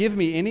right to give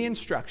me any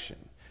instruction.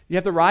 You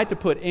have the right to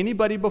put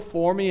anybody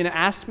before me and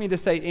ask me to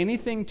say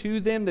anything to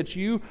them that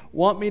you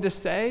want me to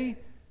say.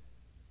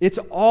 It's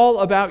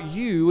all about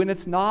you, and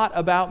it's not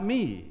about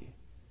me.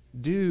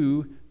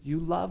 Do you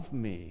love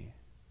me?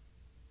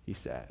 He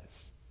says.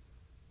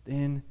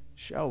 Then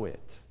show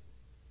it.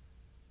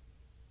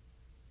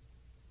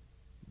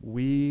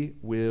 We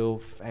will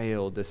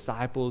fail.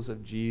 Disciples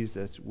of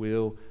Jesus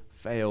will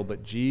fail,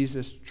 but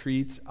Jesus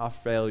treats our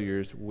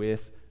failures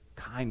with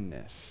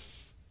kindness.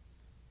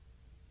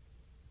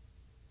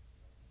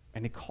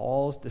 And he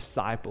calls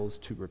disciples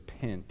to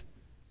repent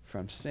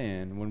from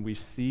sin when we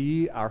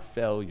see our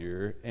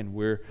failure and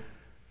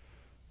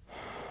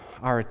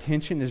our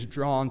attention is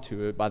drawn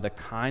to it by the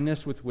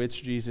kindness with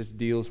which Jesus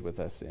deals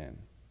with us in.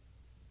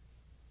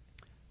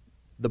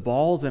 The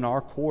ball's in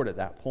our court at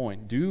that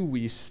point. Do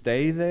we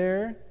stay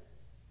there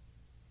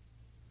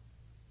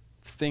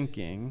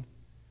thinking,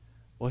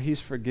 well,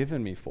 he's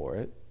forgiven me for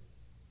it,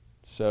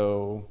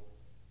 so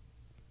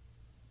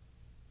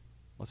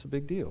what's the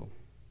big deal?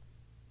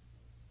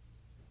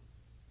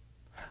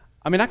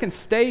 I mean, I can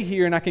stay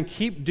here and I can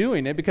keep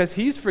doing it because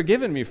he's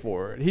forgiven me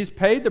for it. He's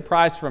paid the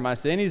price for my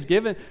sin. He's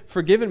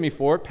forgiven me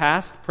for it,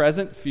 past,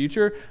 present,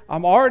 future.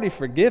 I'm already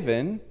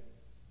forgiven.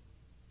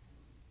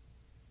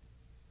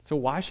 So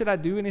why should I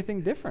do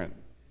anything different?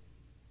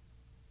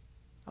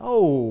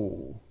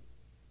 Oh,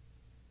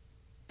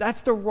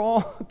 that's the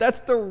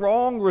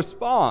wrong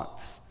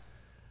response.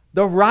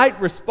 The right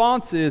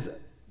response is,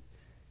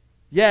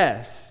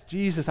 yes,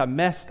 Jesus, I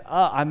messed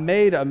up. I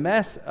made a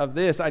mess of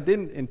this. I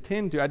didn't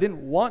intend to. I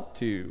didn't want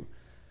to.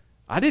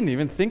 I didn't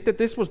even think that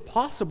this was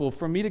possible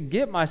for me to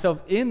get myself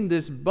in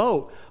this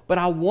boat. But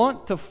I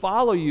want to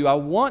follow you. I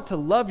want to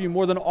love you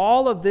more than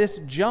all of this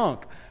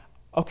junk.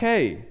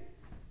 Okay.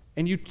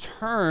 And you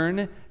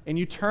turn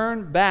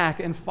back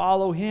and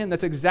follow him.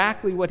 That's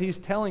exactly what he's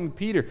telling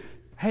Peter.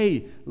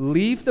 Hey,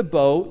 leave the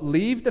boat,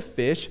 leave the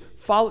fish,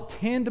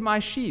 tend my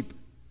sheep.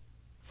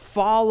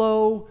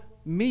 Follow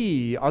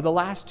me are the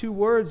last two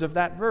words of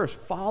that verse.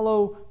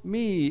 Follow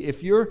me.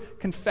 If your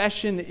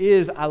confession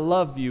is, I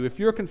love you. If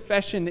your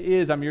confession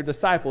is, I'm your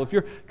disciple. If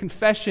your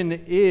confession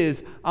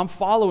is, I'm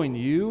following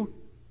you,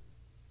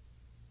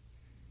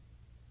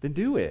 then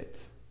do it.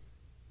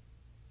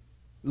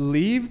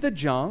 Leave the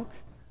junk.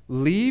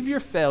 Leave your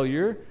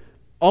failure.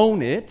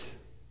 Own it.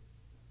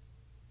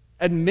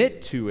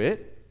 Admit to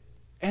it.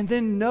 And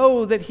then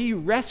know that he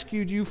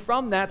rescued you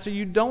from that so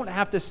you don't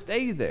have to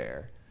stay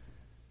there.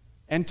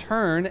 And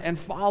turn and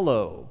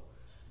follow.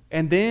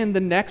 And then the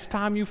next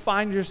time you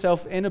find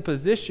yourself in a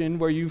position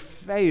where you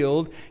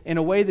failed in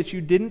a way that you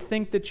didn't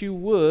think that you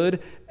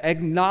would,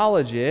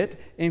 acknowledge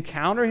it,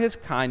 encounter his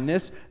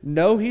kindness,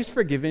 know he's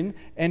forgiven,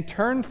 and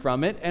turn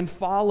from it and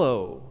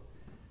follow.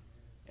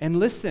 And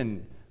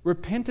listen,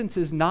 repentance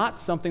is not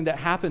something that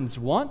happens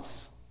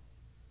once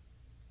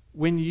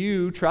when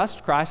you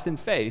trust Christ in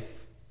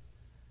faith.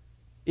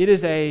 It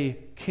is a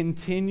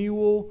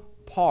continual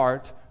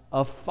part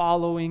of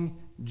following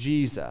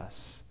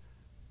Jesus.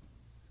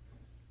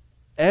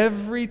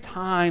 Every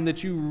time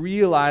that you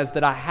realize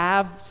that I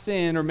have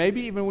sin, or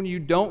maybe even when you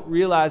don't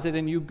realize it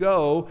and you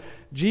go,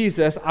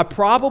 Jesus, I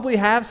probably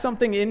have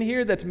something in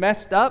here that's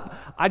messed up.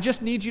 I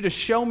just need you to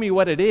show me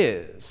what it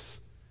is.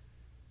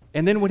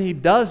 And then when he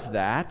does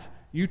that,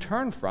 you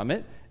turn from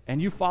it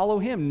and you follow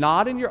him,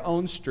 not in your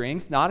own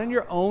strength, not in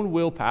your own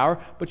willpower,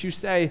 but you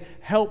say,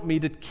 help me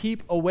to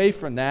keep away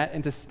from that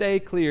and to stay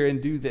clear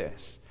and do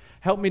this.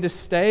 Help me to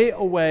stay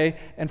away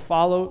and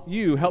follow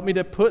you. Help me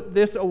to put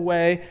this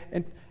away.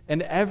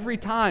 And every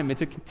time,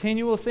 it's a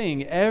continual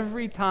thing.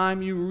 Every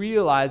time you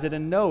realize it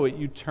and know it,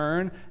 you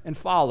turn and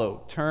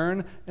follow.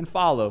 Turn and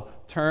follow.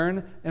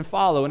 Turn and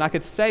follow. And I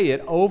could say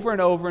it over and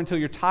over until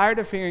you're tired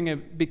of hearing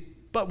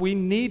it, but we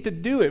need to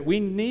do it. We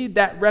need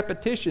that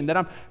repetition that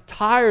I'm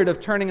tired of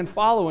turning and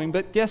following,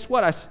 but guess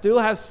what? I still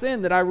have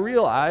sin that I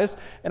realize,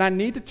 and I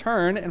need to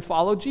turn and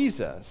follow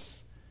Jesus.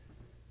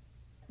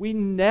 We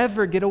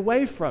never get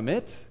away from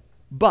it,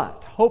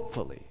 but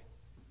hopefully,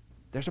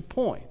 there's a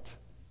point.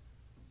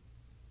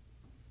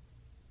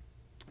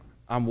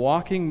 I'm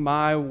walking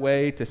my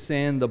way to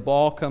sin. The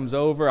ball comes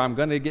over. I'm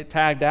going to get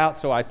tagged out,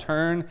 so I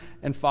turn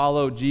and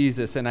follow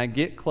Jesus, and I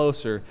get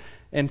closer,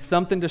 and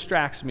something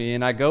distracts me,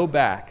 and I go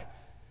back.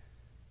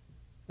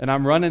 And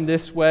I'm running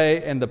this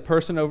way, and the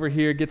person over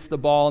here gets the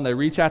ball, and they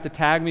reach out to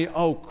tag me.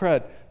 Oh,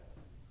 crud.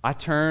 I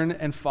turn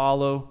and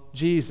follow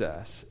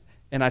Jesus.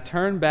 And I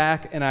turn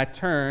back and I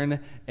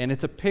turn, and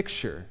it's a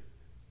picture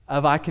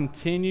of I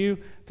continue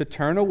to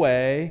turn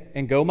away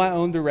and go my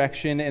own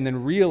direction and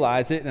then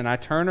realize it, and I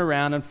turn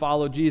around and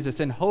follow Jesus.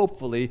 And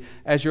hopefully,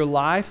 as your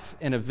life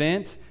and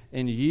event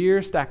and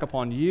year, stack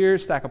upon year,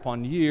 stack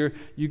upon year,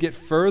 you get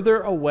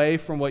further away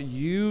from what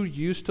you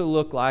used to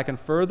look like and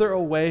further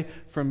away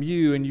from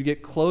you, and you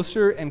get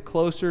closer and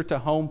closer to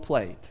home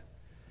plate.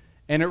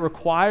 And it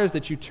requires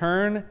that you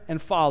turn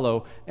and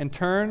follow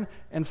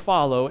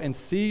and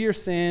see your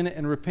sin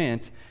and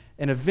repent.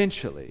 And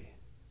eventually,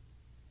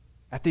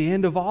 at the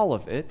end of all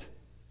of it,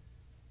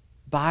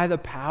 by the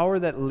power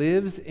that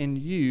lives in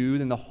you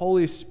and the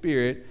Holy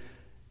Spirit,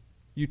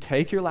 you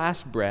take your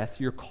last breath,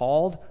 you're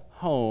called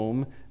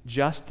home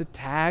just to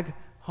tag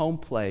home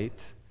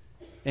plate.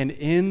 And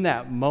in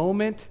that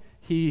moment,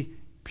 He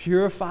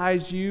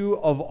purifies you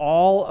of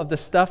all of the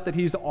stuff that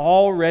He's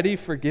already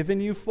forgiven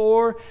you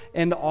for,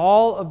 and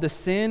all of the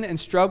sin and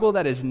struggle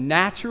that is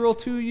natural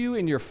to you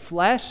in your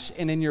flesh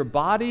and in your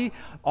body.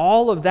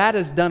 All of that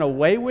is done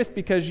away with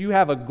because you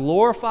have a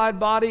glorified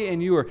body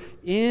and you are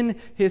in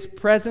His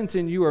presence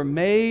and you are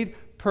made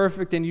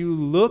perfect and you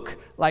look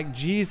like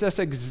Jesus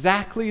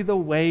exactly the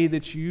way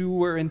that you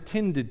were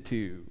intended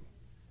to.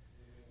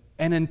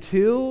 And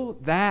until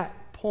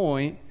that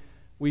point,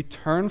 we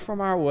turn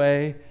from our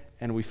way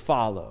and we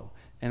follow,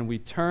 and we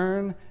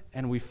turn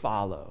and we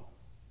follow.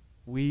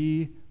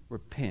 We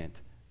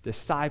repent.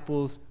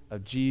 Disciples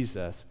of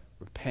Jesus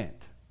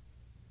repent.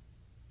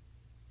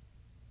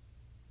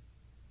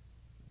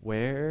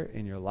 Where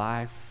in your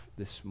life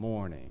this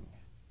morning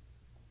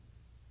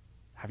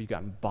have you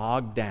gotten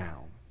bogged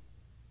down?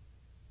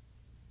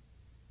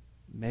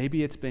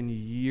 Maybe it's been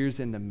years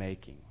in the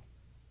making,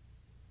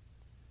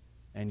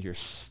 and you're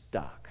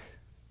stuck.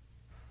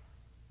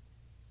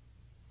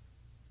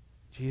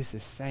 Jesus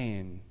is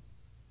saying,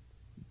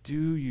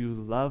 do you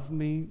love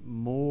me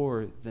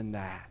more than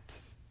that?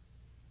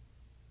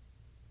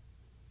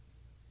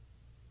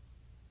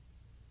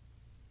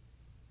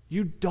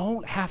 You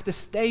don't have to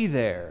stay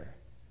there.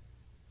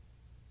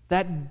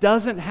 That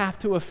doesn't have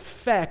to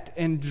affect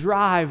and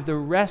drive the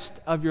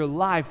rest of your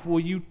life. Will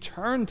you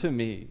turn to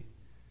me?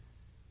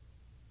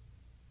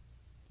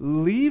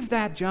 Leave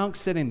that junk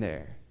sitting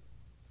there.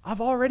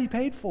 I've already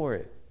paid for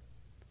it.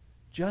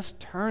 Just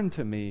turn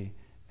to me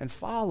and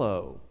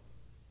follow.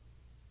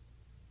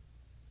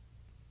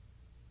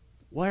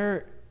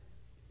 What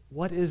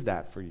is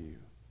that for you?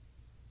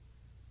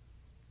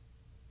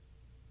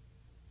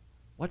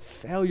 What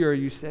failure are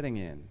you sitting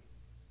in?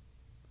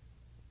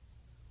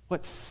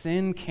 What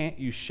sin can't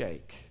you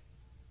shake?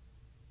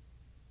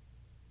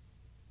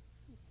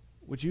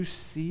 Would you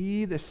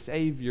see the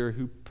Savior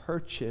who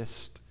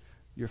purchased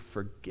your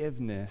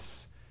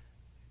forgiveness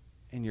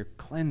and your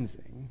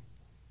cleansing,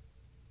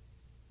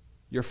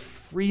 your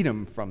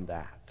freedom from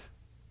that?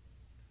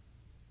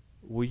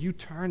 Will you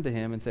turn to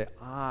Him and say,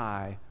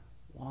 I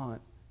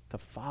want to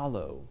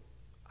follow?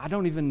 I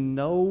don't even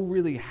know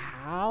really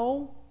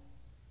how,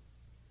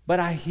 but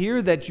I hear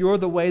that you're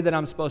the way that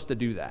I'm supposed to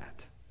do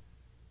that.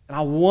 And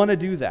I want to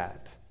do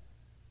that.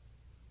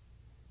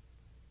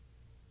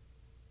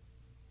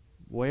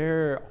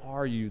 Where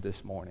are you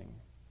this morning?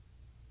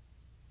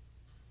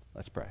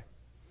 Let's pray.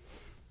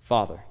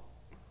 Father,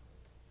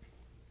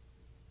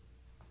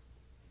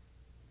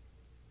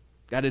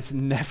 God, it's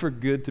never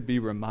good to be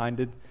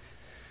reminded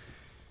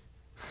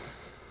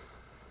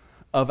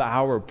of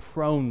our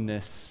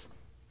proneness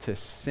to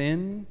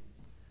sin,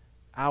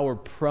 our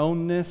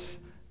proneness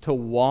to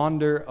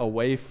wander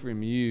away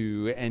from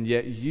you, and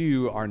yet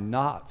you are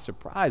not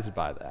surprised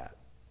by that.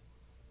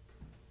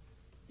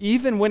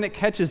 Even when it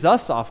catches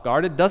us off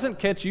guard, it doesn't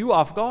catch you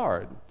off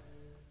guard.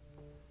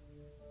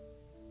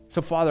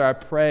 So, Father, I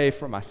pray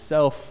for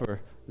myself,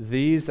 for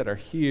these that are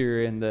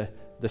here in the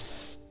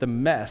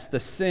mess, the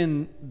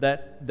sin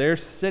that they're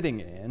sitting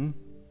in,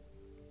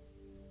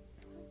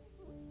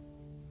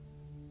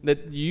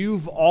 that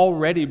you've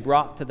already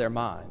brought to their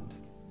mind.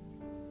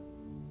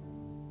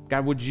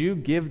 God, would you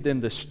give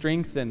them the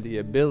strength and the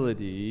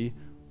ability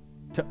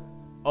to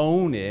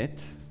own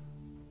it,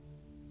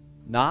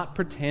 not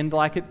pretend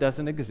like it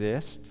doesn't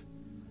exist,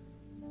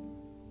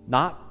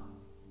 not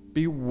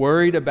be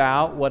worried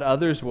about what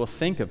others will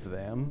think of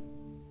them,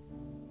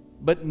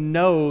 but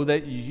know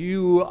that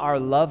you are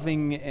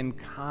loving and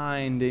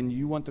kind and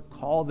you want to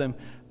call them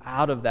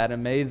out of that,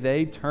 and may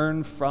they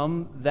turn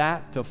from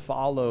that to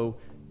follow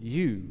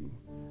you.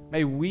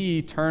 May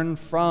we turn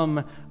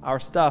from our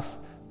stuff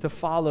to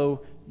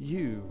follow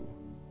you.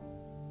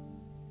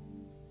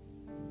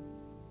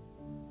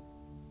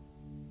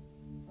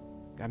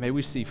 God, may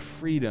we see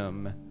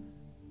freedom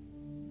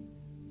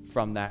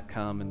from that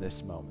come in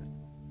this moment.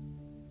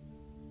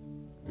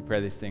 We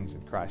pray these things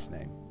in Christ's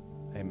name.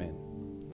 Amen.